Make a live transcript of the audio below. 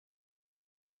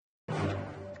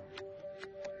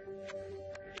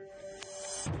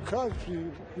Because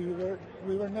we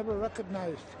were never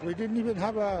recognized. We didn't even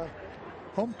have a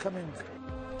homecoming.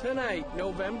 Tonight,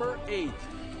 November 8th,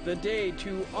 the day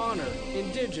to honor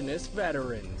Indigenous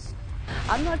veterans.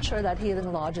 I'm not sure that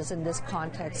healing lodges in this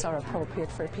context are appropriate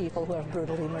for people who have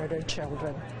brutally murdered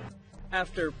children.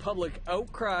 After public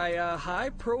outcry, a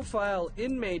high-profile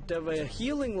inmate of a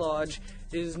healing lodge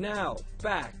is now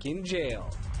back in jail.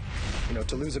 You know,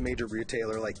 to lose a major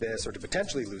retailer like this, or to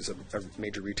potentially lose a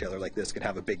major retailer like this, could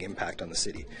have a big impact on the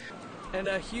city. And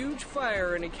a huge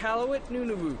fire in Iqaluit,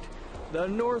 Nunavut. The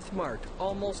Northmart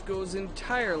almost goes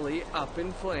entirely up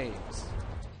in flames.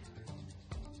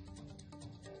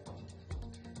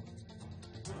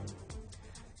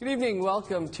 Good evening,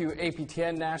 welcome to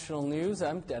APTN National News.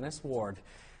 I'm Dennis Ward.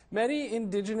 Many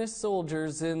Indigenous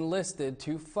soldiers enlisted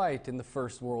to fight in the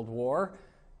First World War.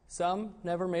 Some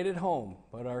never made it home,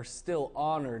 but are still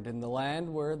honored in the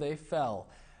land where they fell.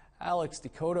 Alex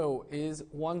Dakota is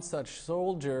one such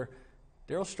soldier.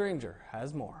 Daryl Stranger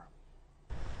has more.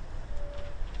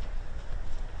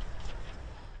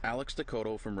 Alex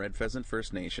Dakota from Red Pheasant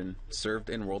First Nation served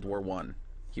in World War I.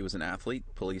 He was an athlete,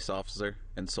 police officer,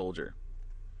 and soldier.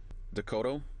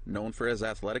 Dakota, known for his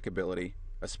athletic ability,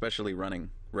 especially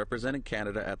running, represented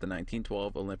Canada at the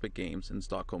 1912 Olympic Games in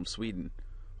Stockholm, Sweden,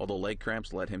 although leg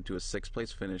cramps led him to a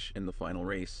sixth-place finish in the final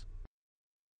race.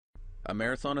 A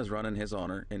marathon is run in his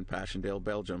honor in Passchendaele,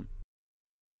 Belgium.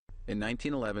 In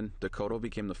 1911, Dakota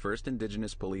became the first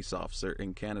Indigenous police officer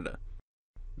in Canada,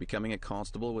 becoming a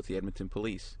constable with the Edmonton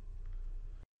Police.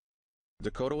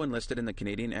 Dakota enlisted in the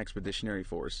Canadian Expeditionary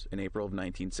Force in April of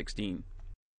 1916,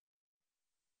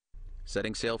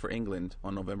 setting sail for England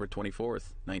on November 24,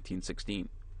 1916.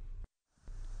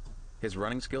 His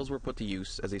running skills were put to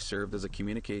use as he served as a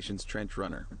communications trench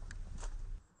runner.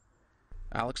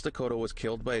 Alex Dakota was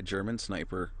killed by a German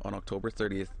sniper on October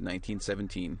 30,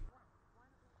 1917,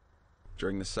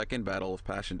 during the Second Battle of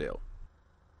Passchendaele.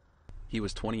 He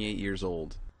was 28 years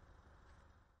old.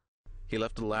 He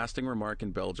left a lasting remark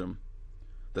in Belgium.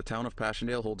 The town of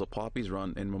Passchendaele holds a poppies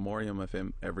run in memoriam of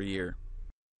him every year.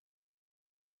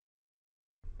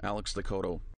 Alex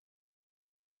Dakota.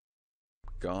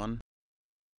 Gone,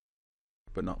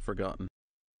 but not forgotten.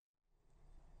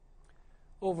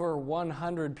 Over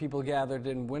 100 people gathered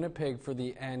in Winnipeg for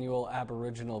the annual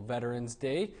Aboriginal Veterans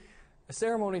Day. A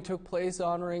ceremony took place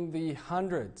honoring the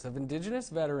hundreds of Indigenous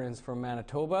veterans from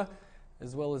Manitoba,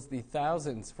 as well as the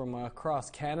thousands from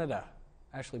across Canada.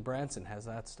 Ashley Branson has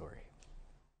that story.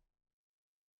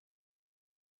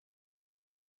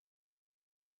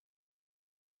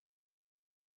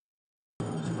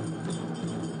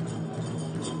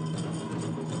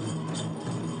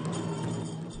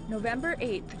 November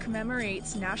 8th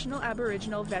commemorates National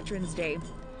Aboriginal Veterans Day,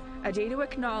 a day to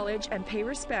acknowledge and pay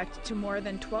respect to more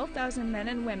than 12,000 men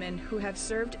and women who have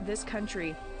served this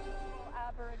country.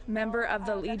 Member of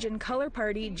the Legion Colour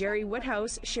Party, Jerry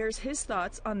Woodhouse, shares his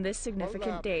thoughts on this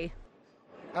significant day.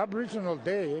 Aboriginal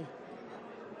Day,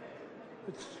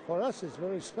 for us, it's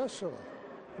very special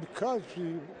because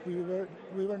we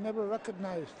were never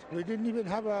recognized. We didn't even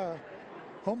have a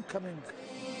homecoming.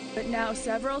 But now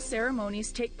several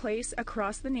ceremonies take place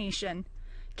across the nation,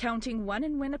 counting one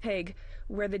in Winnipeg,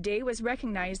 where the day was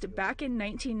recognized back in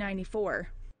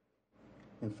 1994.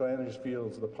 In Flanders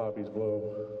fields the poppies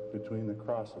blow between the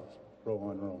crosses, row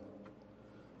on row,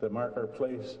 that mark our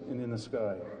place, and in the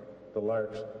sky the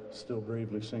larks still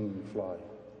bravely singing fly.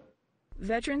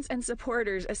 Veterans and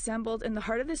supporters assembled in the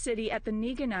heart of the city at the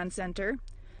Niganan Center.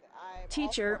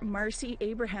 Teacher Marcy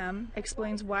Abraham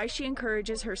explains why she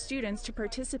encourages her students to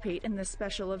participate in this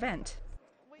special event.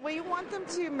 We want them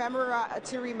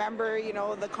to remember, you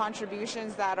know, the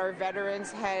contributions that our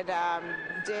veterans had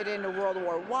did in World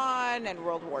War I and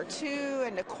World War II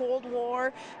and the Cold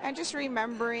War, and just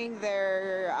remembering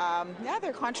their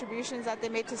contributions that they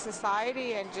made to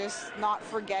society, and just not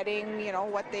forgetting, you know,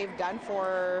 what they've done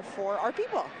for our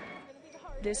people.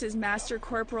 This is Master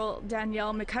Corporal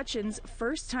Danielle McCutcheon's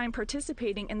first time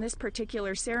participating in this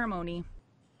particular ceremony.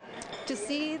 To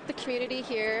see the community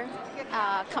here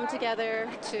come together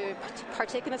to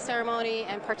partake in the ceremony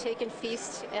and partake in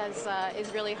feast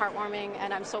is really heartwarming,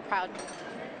 and I'm so proud.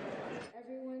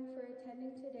 Everyone for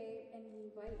attending today, and we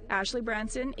invite you. Ashley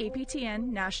Branson,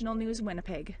 APTN National News,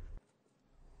 Winnipeg.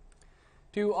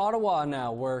 To Ottawa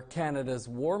now, where Canada's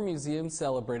War Museum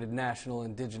celebrated National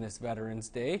Indigenous Veterans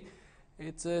Day.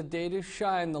 It's a day to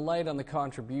shine the light on the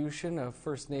contribution of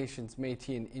First Nations,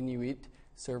 Métis and Inuit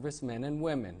servicemen and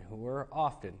women who are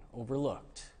often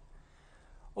overlooked.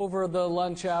 Over the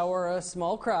lunch hour, a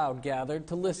small crowd gathered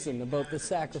to listen about the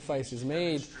sacrifices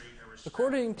made.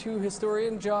 According to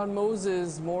historian John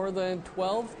Moses, more than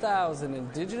 12,000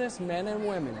 Indigenous men and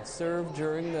women served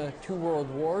during the two world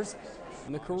wars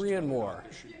and the Korean War.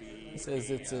 He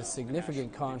says it's a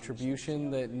significant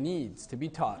contribution that needs to be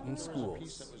taught in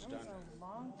schools.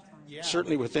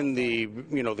 Certainly within the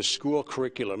school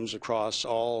curriculums across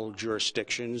all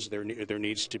jurisdictions, there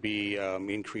needs to be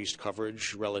increased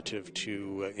coverage relative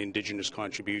to Indigenous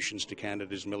contributions to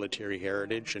Canada's military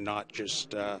heritage, and not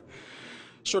just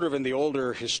sort of in the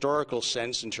older historical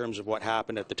sense in terms of what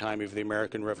happened at the time of the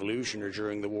American Revolution or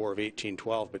during the War of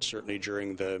 1812, but certainly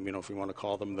during the, if we want to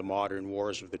call them the modern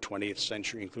wars of the 20th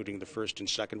century, including the First and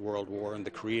Second World War and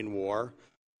the Korean War.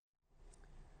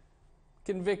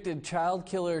 Convicted child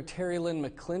killer Terry Lynn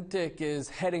McClinton is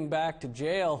heading back to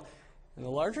jail, and the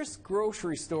largest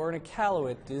grocery store in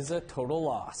Iqaluit is a total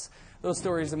loss. Those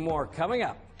stories and more coming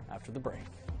up after the break.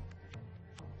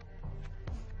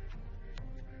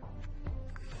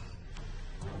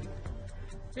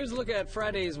 Here's a look at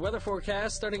Friday's weather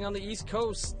forecast. Starting on the East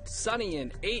Coast, sunny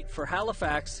and 8 for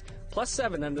Halifax,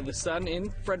 +7 under the sun in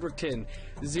Fredericton,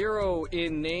 0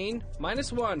 in Nain,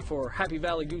 -1 for Happy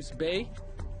Valley Goose Bay,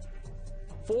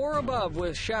 4 above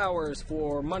with showers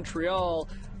for Montreal,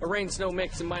 a rain-snow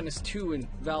mix and -2 in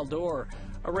Val-d'Or,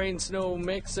 a rain-snow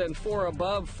mix and 4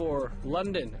 above for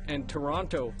London and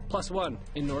Toronto, +1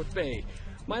 in North Bay,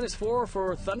 -4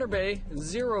 for Thunder Bay,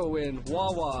 0 in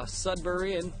Wawa,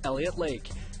 Sudbury, and Elliott Lake.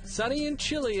 Sunny and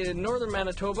chilly in northern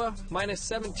Manitoba,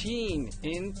 -17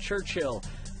 in Churchill,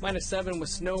 -7 with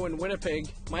snow in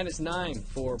Winnipeg, -9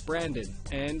 for Brandon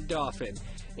and Dauphin.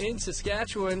 In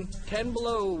Saskatchewan, 10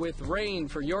 below with rain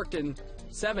for Yorkton,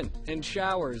 7 and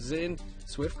showers in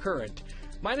Swift Current,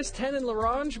 -10 in La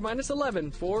Ronge,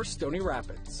 -11 for Stony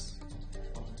Rapids.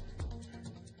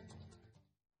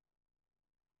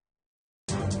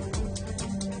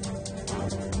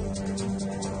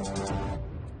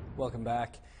 Welcome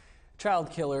back.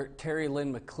 Child killer Terry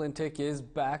Lynn McClinton is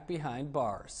back behind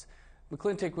bars.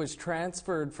 McClinton was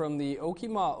transferred from the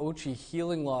Okimah-Ochi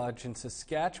Healing Lodge in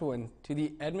Saskatchewan to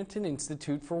the Edmonton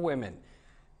Institute for Women.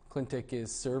 McClinton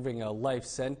is serving a life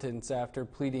sentence after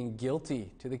pleading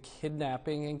guilty to the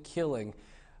kidnapping and killing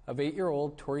of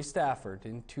 8-year-old Tori Stafford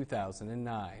in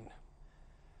 2009.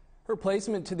 Her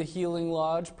placement to the Healing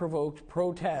Lodge provoked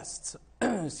protests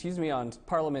on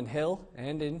Parliament Hill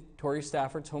and in Tori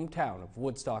Stafford's hometown of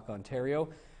Woodstock, Ontario.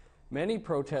 Many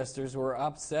protesters were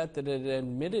upset that an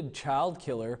admitted child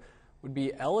killer would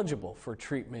be eligible for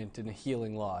treatment in a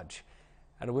Healing Lodge.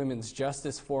 At a women's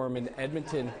justice forum in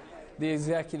Edmonton, the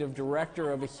executive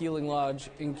director of a Healing Lodge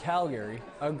in Calgary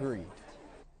agreed.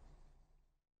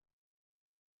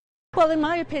 Well, in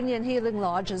my opinion, healing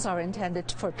lodges are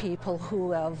intended for people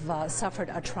who have suffered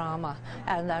a trauma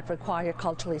and that require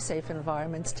culturally safe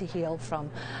environments to heal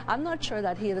from. I'm not sure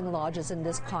that healing lodges in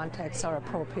this context are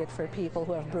appropriate for people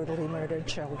who have brutally murdered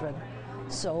children.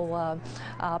 So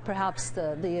perhaps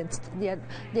the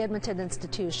Edmonton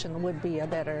institution would be a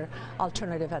better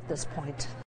alternative at this point.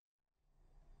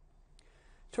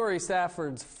 Tori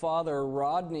Stafford's father,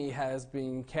 Rodney, has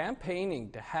been campaigning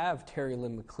to have Terry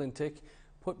Lynn McClinton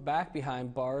put back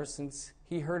behind bars since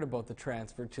he heard about the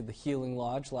transfer to the Healing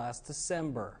Lodge last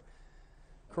December.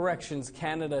 Corrections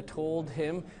Canada told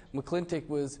him McClinton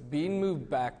was being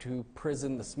moved back to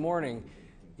prison this morning.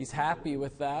 He's happy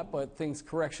with that, but thinks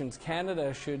Corrections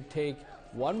Canada should take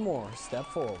one more step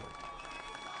forward.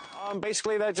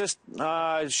 Basically, that just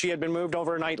she had been moved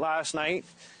overnight last night.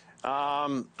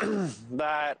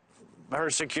 That her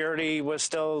security was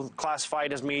still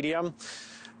classified as medium,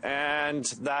 and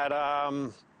that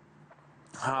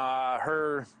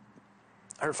her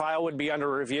file would be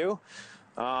under review,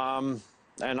 and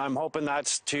I'm hoping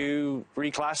that's to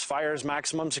reclassify her as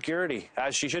maximum security,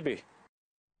 as she should be.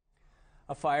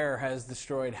 A fire has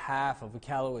destroyed half of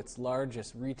Iqaluit's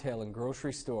largest retail and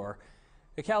grocery store.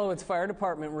 Iqaluit's fire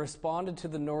department responded to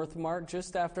the Northmart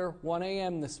just after 1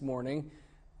 a.m. this morning.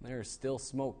 There is still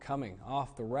smoke coming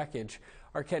off the wreckage.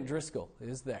 Our Kent Driscoll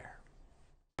is there.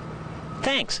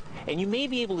 Thanks. And you may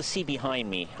be able to see behind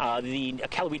me, the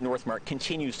Iqaluit Northmart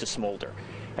continues to smolder.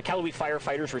 Iqaluit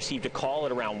firefighters received a call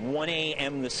at around 1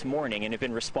 a.m. this morning and have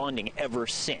been responding ever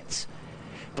since.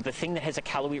 But the thing that has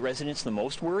Iqaluit residents the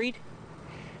most worried?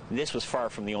 This was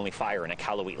far from the only fire in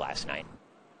Iqaluit last night.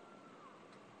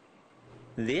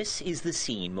 This is the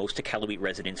scene most Iqaluit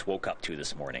residents woke up to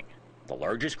this morning. The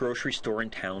largest grocery store in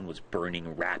town was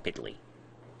burning rapidly.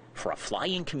 For a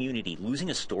fly-in community, losing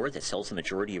a store that sells the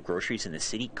majority of groceries in the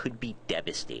city could be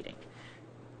devastating.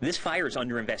 This fire is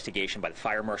under investigation by the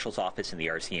Fire Marshal's Office and the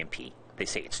RCMP. They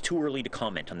say it's too early to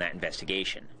comment on that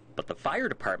investigation, but the fire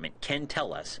department can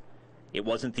tell us It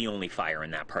wasn't the only fire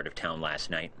in that part of town last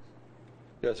night.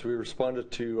 Yes, we responded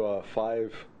to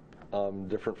 5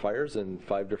 different fires in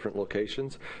 5 different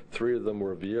locations. 3 of them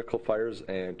were vehicle fires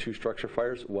and 2 structure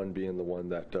fires, one being the one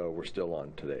that we're still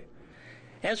on today.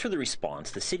 As for the response,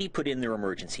 the city put in their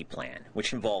emergency plan,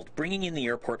 which involved bringing in the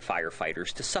airport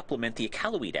firefighters to supplement the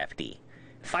Iqaluit FD.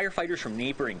 Firefighters from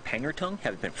neighboring Pengertung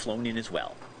have been flown in as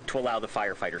well, to allow the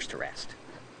firefighters to rest.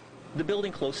 The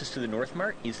building closest to the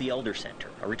Northmart is the Elder Center,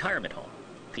 a retirement home.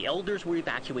 The elders were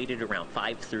evacuated around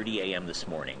 5:30 a.m. this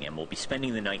morning and will be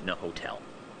spending the night in a hotel.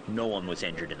 No one was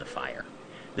injured in the fire.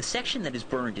 The section that is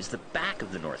burned is the back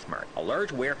of the Northmart, a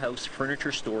large warehouse,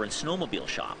 furniture store, and snowmobile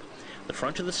shop. The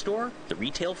front of the store, the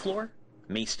retail floor,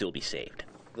 may still be saved.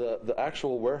 The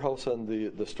actual warehouse and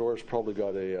the store's probably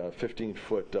got a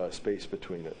 15-foot space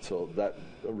between it, so that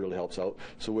really helps out.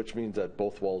 So which means that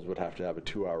both walls would have to have a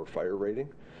 2-hour fire rating.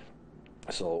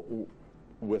 So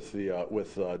with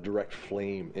direct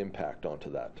flame impact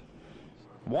onto that.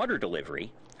 Water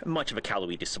delivery, much of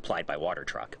Iqaluit is supplied by water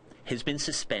truck, has been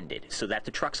suspended so that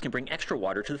the trucks can bring extra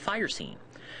water to the fire scene.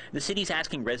 The city's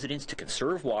asking residents to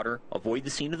conserve water, avoid the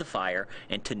scene of the fire,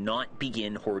 and to not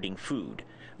begin hoarding food.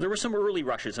 There were some early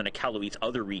rushes on Iqaluit's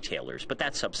other retailers, but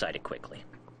that subsided quickly.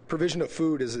 Provision of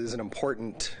food is an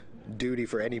important duty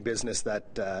for any business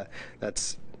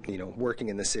that's working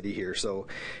in the city here. So,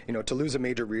 to lose a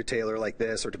major retailer like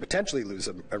this, or to potentially lose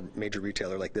a major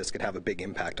retailer like this, could have a big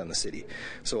impact on the city.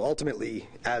 So ultimately,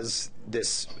 as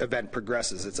this event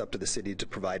progresses, it's up to the city to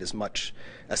provide as much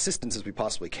assistance as we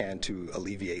possibly can to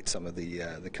alleviate some of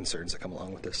the concerns that come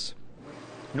along with this.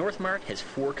 Northmart has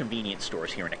 4 convenience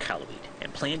stores here in Iqaluit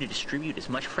and plan to distribute as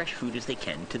much fresh food as they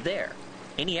can to there.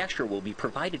 Any extra will be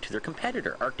provided to their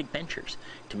competitor, Arctic Ventures,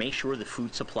 to make sure the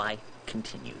food supply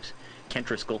continues. Ken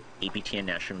Driscoll, APTN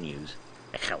National News,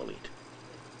 Iqaluit.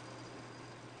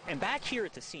 And back here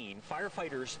at the scene,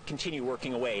 firefighters continue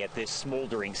working away at this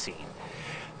smoldering scene.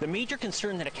 The major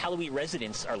concern that Iqaluit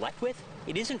residents are left with,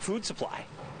 it isn't food supply.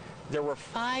 There were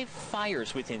 5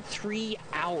 fires within 3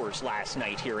 hours last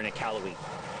night here in Iqaluit,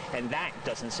 and that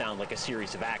doesn't sound like a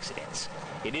series of accidents.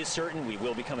 It is certain we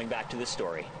will be coming back to this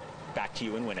story. Back to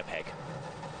you in Winnipeg.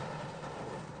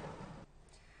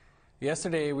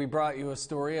 Yesterday, we brought you a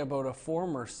story about a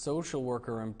former social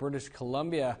worker in British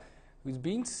Columbia who's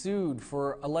being sued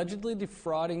for allegedly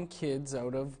defrauding kids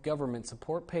out of government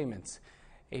support payments.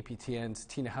 APTN's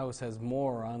Tina House has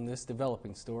more on this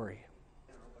developing story.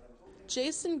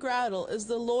 Jason Gradle is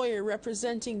the lawyer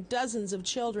representing dozens of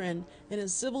children in a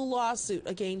civil lawsuit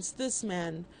against this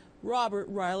man, Robert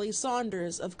Riley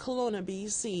Saunders of Kelowna,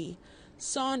 BC.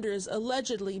 Saunders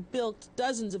allegedly bilked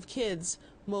dozens of kids,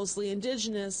 mostly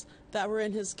Indigenous, that were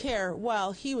in his care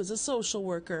while he was a social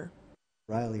worker.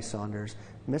 Riley Saunders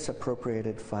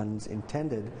misappropriated funds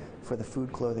intended for the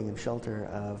food, clothing, and shelter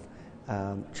of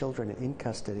children in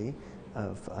custody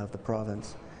of the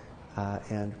province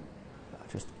and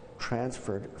just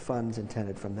transferred funds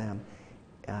intended from them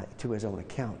to his own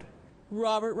account.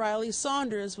 Robert Riley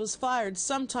Saunders was fired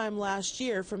sometime last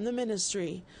year from the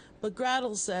ministry, but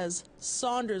Gradle says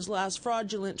Saunders' last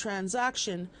fraudulent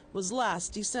transaction was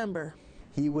last December.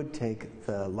 He would take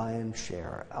the lion's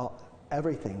share,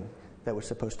 everything that was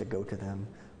supposed to go to them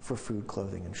for food,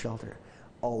 clothing, and shelter,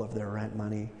 all of their rent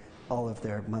money, all of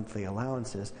their monthly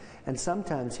allowances, and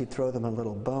sometimes he'd throw them a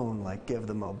little bone, like give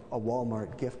them a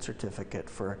Walmart gift certificate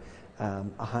for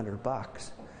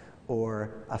 $100,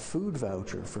 or a food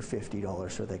voucher for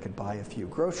 $50 so they could buy a few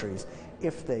groceries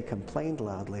if they complained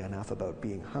loudly enough about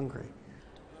being hungry.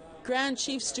 Grand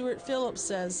Chief Stuart Phillips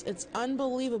says it's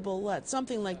unbelievable that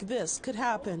something like this could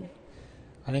happen.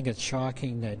 I think it's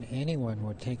shocking that anyone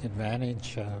would take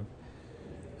advantage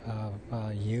of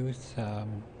youth, that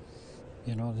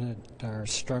are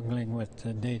struggling with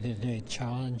the day-to-day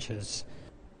challenges.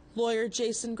 Lawyer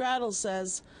Jason Gradle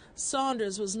says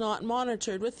Saunders was not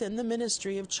monitored within the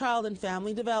Ministry of Child and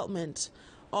Family Development,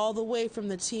 all the way from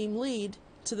the team lead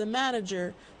to the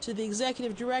manager to the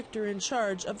executive director in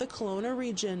charge of the Kelowna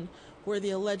region, where the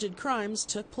alleged crimes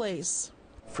took place.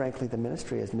 Frankly, the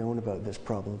ministry has known about this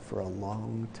problem for a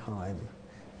long time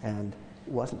and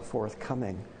wasn't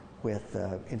forthcoming with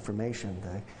information.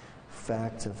 The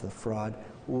facts of the fraud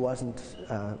wasn't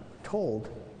told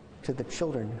to the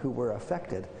children who were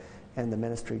affected, and the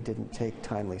ministry didn't take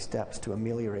timely steps to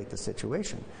ameliorate the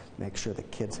situation, make sure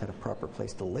that kids had a proper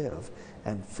place to live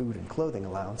and food and clothing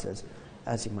allowances,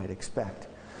 as you might expect.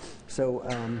 So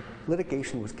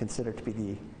litigation was considered to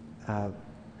be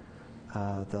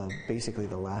basically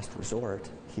the last resort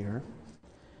here.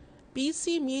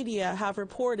 BC media have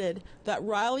reported that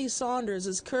Riley Saunders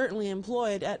is currently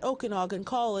employed at Okanagan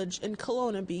College in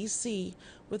Kelowna, BC,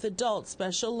 with adult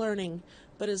special learning,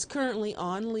 but is currently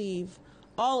on leave.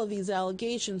 All of these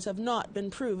allegations have not been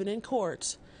proven in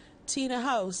court. Tina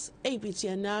House,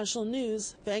 APTN National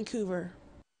News, Vancouver.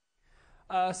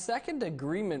 A second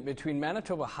agreement between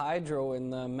Manitoba Hydro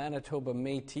and the Manitoba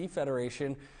Métis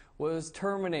Federation was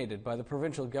terminated by the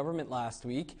provincial government last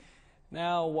week.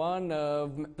 Now, one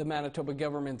of the Manitoba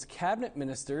government's cabinet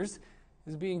ministers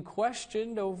is being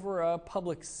questioned over a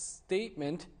public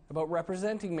statement about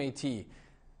representing Métis.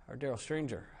 Our Daryl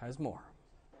Stranger has more.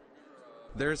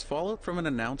 There is fallout from an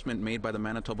announcement made by the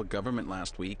Manitoba government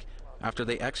last week after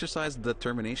they exercised the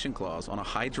termination clause on a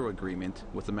hydro agreement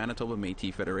with the Manitoba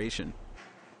Métis Federation.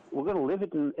 We're going to live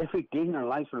it in every day in our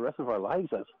lives for the rest of our lives.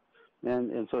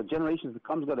 And so generations to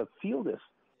come got to feel this.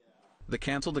 The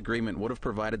cancelled agreement would have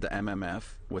provided the MMF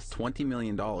with $20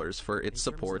 million for its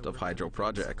support of hydro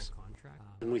projects.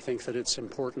 And we think that it's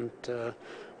important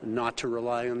not to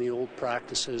rely on the old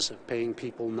practices of paying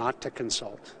people not to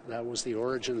consult. That was the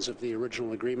origins of the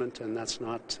original agreement, and that's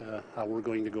not how we're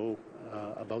going to go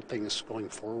about things going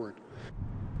forward.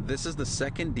 This is the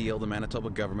second deal the Manitoba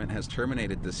government has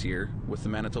terminated this year with the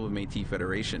Manitoba Métis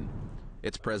Federation.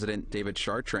 Its president, David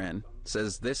Chartrand,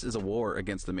 says this is a war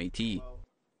against the Métis.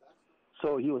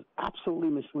 So he was absolutely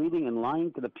misleading and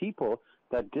lying to the people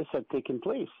that this had taken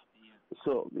place.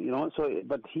 So,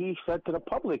 but he said to the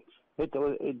public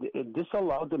it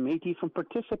disallowed the Métis from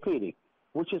participating,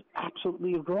 which is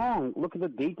absolutely wrong. Look at the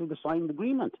date of the signed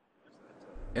agreement.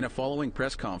 In a following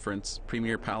press conference,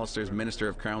 Premier Pallister's Minister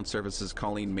of Crown Services,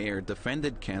 Colleen Mayer,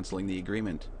 defended cancelling the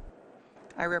agreement.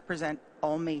 I represent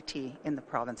all Métis in the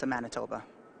province of Manitoba,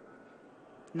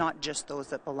 not just those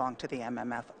that belong to the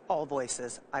MMF. All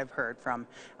voices I've heard from,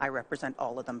 I represent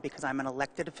all of them because I'm an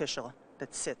elected official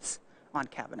that sits on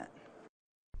cabinet.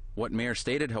 What Mayer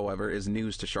stated, however, is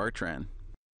news to Chartrand.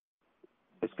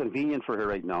 It's convenient for her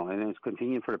right now, and it's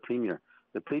convenient for the Premier.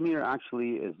 The Premier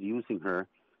actually is using her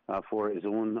for his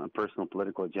own personal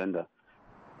political agenda.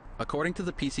 According to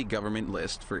the PC government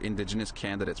list for Indigenous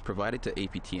candidates provided to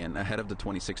APTN ahead of the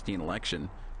 2016 election,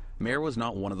 Mayer was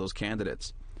not one of those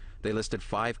candidates. They listed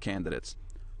 5 candidates: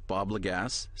 Bob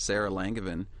Lagasse, Sarah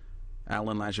Langevin,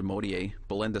 Alan Lagimodier,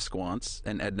 Belinda Squance,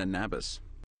 and Edna Nabis.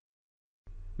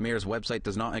 Mayer's website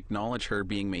does not acknowledge her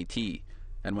being Métis,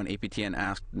 and when APTN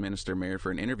asked Minister Mayer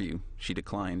for an interview, she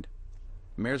declined.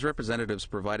 Mayer's representatives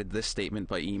provided this statement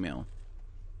by email.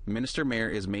 Minister Mayer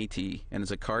is Métis and is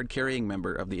a card-carrying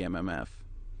member of the MMF.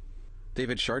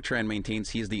 David Chartrand maintains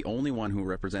he is the only one who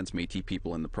represents Métis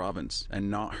people in the province,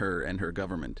 and not her and her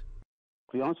government.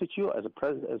 To be honest with you, as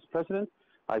president,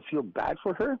 I feel bad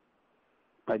for her.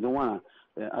 I don't want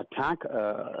to attack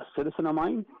a citizen of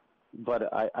mine,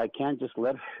 but I can't just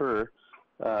let her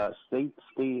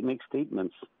make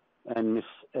statements and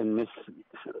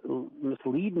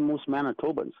mislead most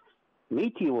Manitobans.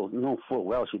 Métis will know full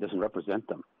well she doesn't represent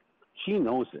them. She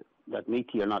knows it, that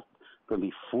Métis are not going to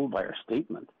be fooled by her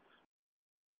statement.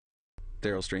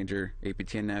 Daryl Stranger,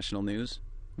 APTN National News,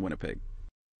 Winnipeg.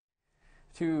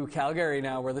 To Calgary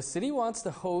now, where the city wants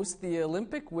to host the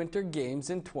Olympic Winter Games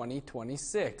in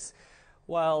 2026.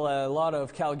 While a lot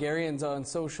of Calgarians on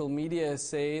social media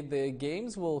say the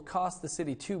Games will cost the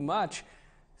city too much,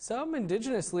 some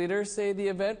Indigenous leaders say the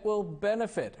event will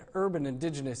benefit urban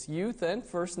Indigenous youth and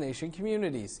First Nation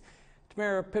communities.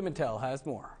 Tamara Pimentel has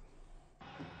more.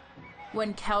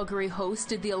 When Calgary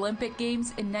hosted the Olympic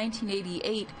Games in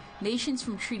 1988, nations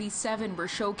from Treaty 7 were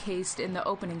showcased in the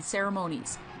opening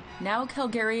ceremonies. Now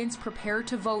Calgarians prepare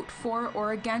to vote for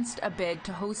or against a bid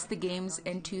to host the Games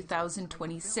in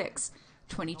 2026.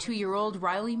 22-year-old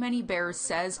Riley Manybears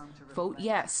says, vote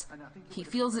yes. He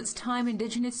feels it's time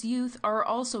Indigenous youth are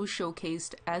also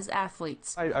showcased as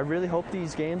athletes. I really hope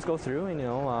these games go through,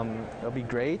 it'll be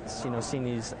great, seeing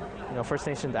these, First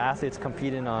Nations athletes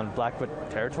competing on Blackfoot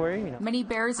territory.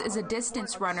 Manybears is a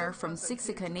distance runner from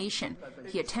Siksika Nation.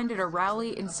 He attended a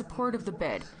rally in support of the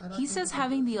bid. He says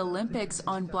having the Olympics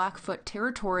on Blackfoot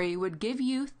territory would give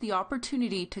youth the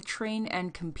opportunity to train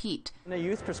and compete. In a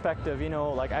youth perspective,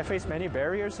 I face many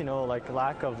barriers,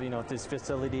 lack of, these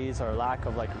facilities or lack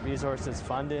of, resources,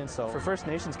 funding. So for First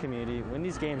Nations community, when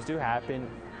these games do happen,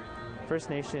 First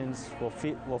Nations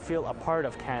will feel a part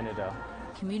of Canada.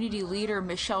 Community leader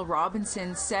Michelle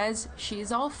Robinson says she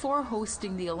is all for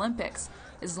hosting the Olympics,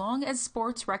 as long as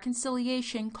sports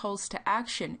reconciliation calls to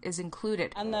action is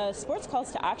included. And the sports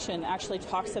calls to action actually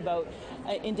talks about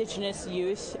Indigenous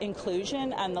youth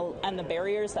inclusion and the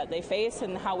barriers that they face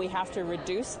and how we have to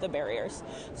reduce the barriers.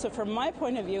 So from my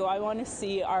point of view, I want to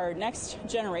see our next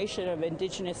generation of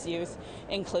Indigenous youth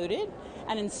included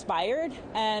and inspired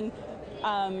and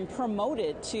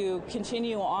promoted to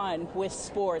continue on with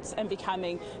sports and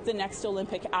becoming the next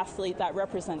Olympic athlete that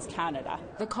represents Canada.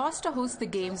 The cost to host the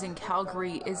Games in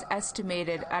Calgary is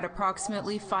estimated at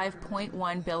approximately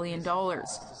 $5.1 billion.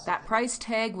 That price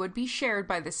tag would be shared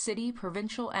by the city,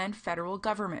 provincial, and federal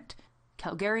government.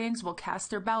 Calgarians will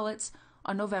cast their ballots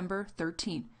on November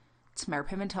 13. Tamara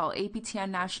Pimentel,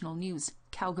 APTN National News,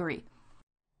 Calgary.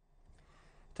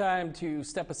 Time to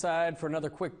step aside for another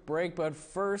quick break, but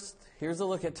first, here's a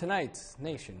look at tonight's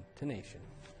Nation to Nation.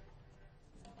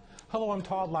 Hello, I'm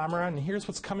Todd Lamourant, and here's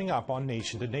what's coming up on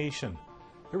Nation to Nation.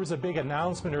 There was a big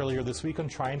announcement earlier this week on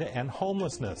trying to end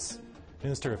homelessness.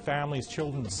 Minister of Families,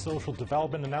 Children and Social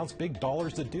Development announced big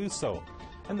dollars to do so,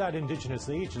 and that Indigenous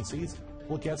agencies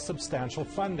will get substantial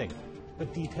funding.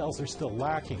 But details are still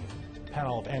lacking.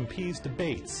 Panel of MPs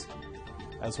debates.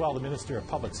 As well, the Minister of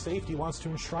Public Safety wants to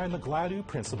enshrine the GLADU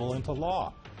principle into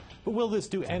law. But will this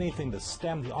do anything to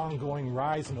stem the ongoing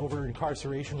rise in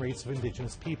over-incarceration rates of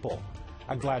Indigenous people?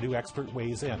 A GLADU expert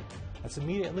weighs in. That's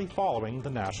immediately following the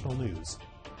national news.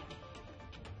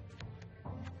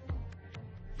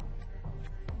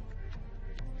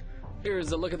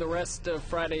 Here's a look at the rest of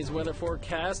Friday's weather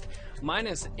forecast.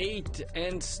 -8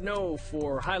 and snow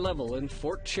for high level in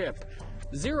Fort Chip.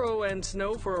 0 and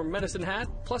snow for Medicine Hat,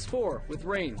 +4 with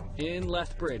rain in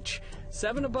Lethbridge.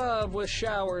 7 above with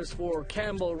showers for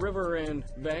Campbell River and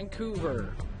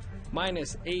Vancouver.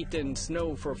 -8 and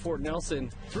snow for Fort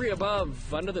Nelson. 3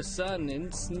 above under the sun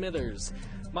in Smithers.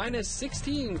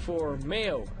 -16 for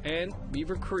Mayo and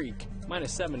Beaver Creek.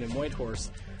 -7 in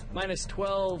Whitehorse.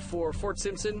 -12 for Fort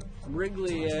Simpson,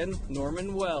 Wrigley and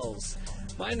Norman Wells.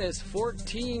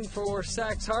 -14 for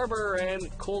Sax Harbor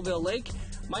and Colville Lake.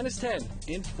 -10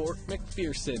 in Fort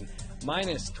McPherson.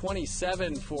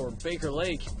 -27 for Baker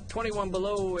Lake. 21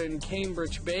 below in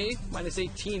Cambridge Bay.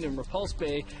 -18 in Repulse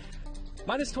Bay.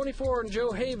 -24 in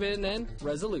Joe Haven and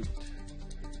Resolute.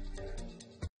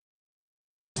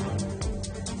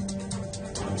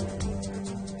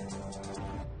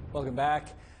 Welcome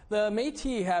back. The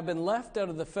Métis have been left out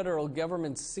of the federal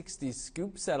government's 60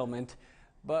 Scoop settlement.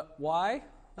 But why?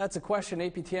 That's a question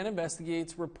APTN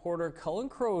Investigates reporter Cullen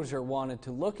Crozier wanted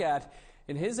to look at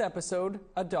in his episode,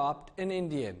 Adopt an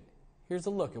Indian. Here's a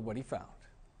look at what he found.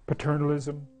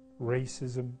 Paternalism,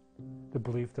 racism, the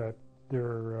belief that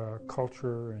their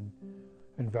culture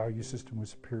and value system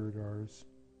was superior to ours.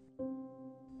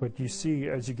 But you see,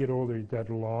 as you get older, that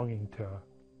longing to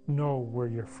know where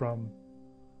you're from,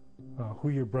 who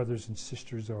your brothers and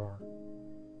sisters are,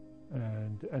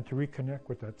 and to reconnect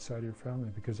with that side of your family,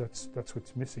 because that's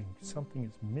what's missing. Something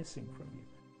is missing from you.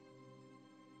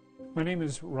 My name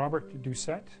is Robert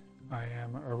Doucette. I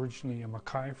am originally a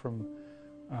Mackay from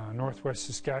northwest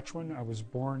Saskatchewan. I was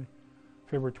born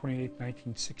February 28,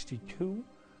 1962.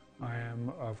 I am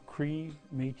of Cree,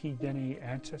 Métis, Dene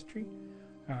ancestry.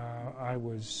 I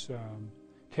was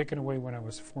taken away when I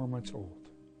was 4 months old.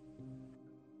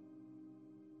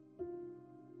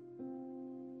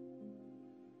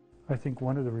 I think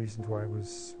one of the reasons why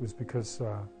was because,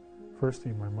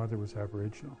 firstly, my mother was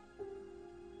Aboriginal.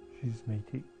 She's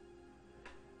Métis.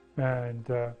 And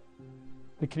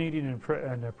the Canadian and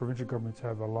provincial governments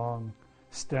have a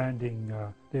long-standing,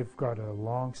 they've got a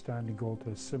long-standing goal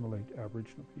to assimilate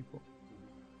Aboriginal people.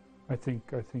 I think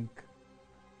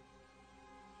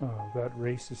that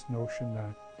racist notion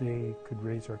that they could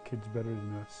raise our kids better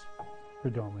than us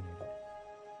predominated.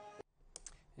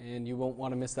 And you won't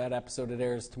want to miss that episode. It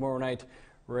airs tomorrow night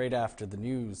right after the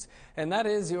news. And that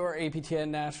is your APTN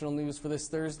National News for this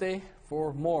Thursday.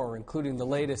 For more, including the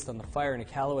latest on the fire in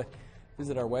Iqaluit,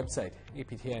 visit our website,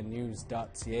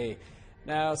 aptnnews.ca.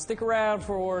 Now, stick around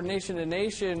for Nation to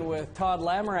Nation with Todd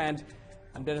Lamourant.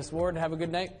 I'm Dennis Ward. Have a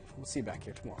good night. We'll see you back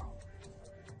here tomorrow.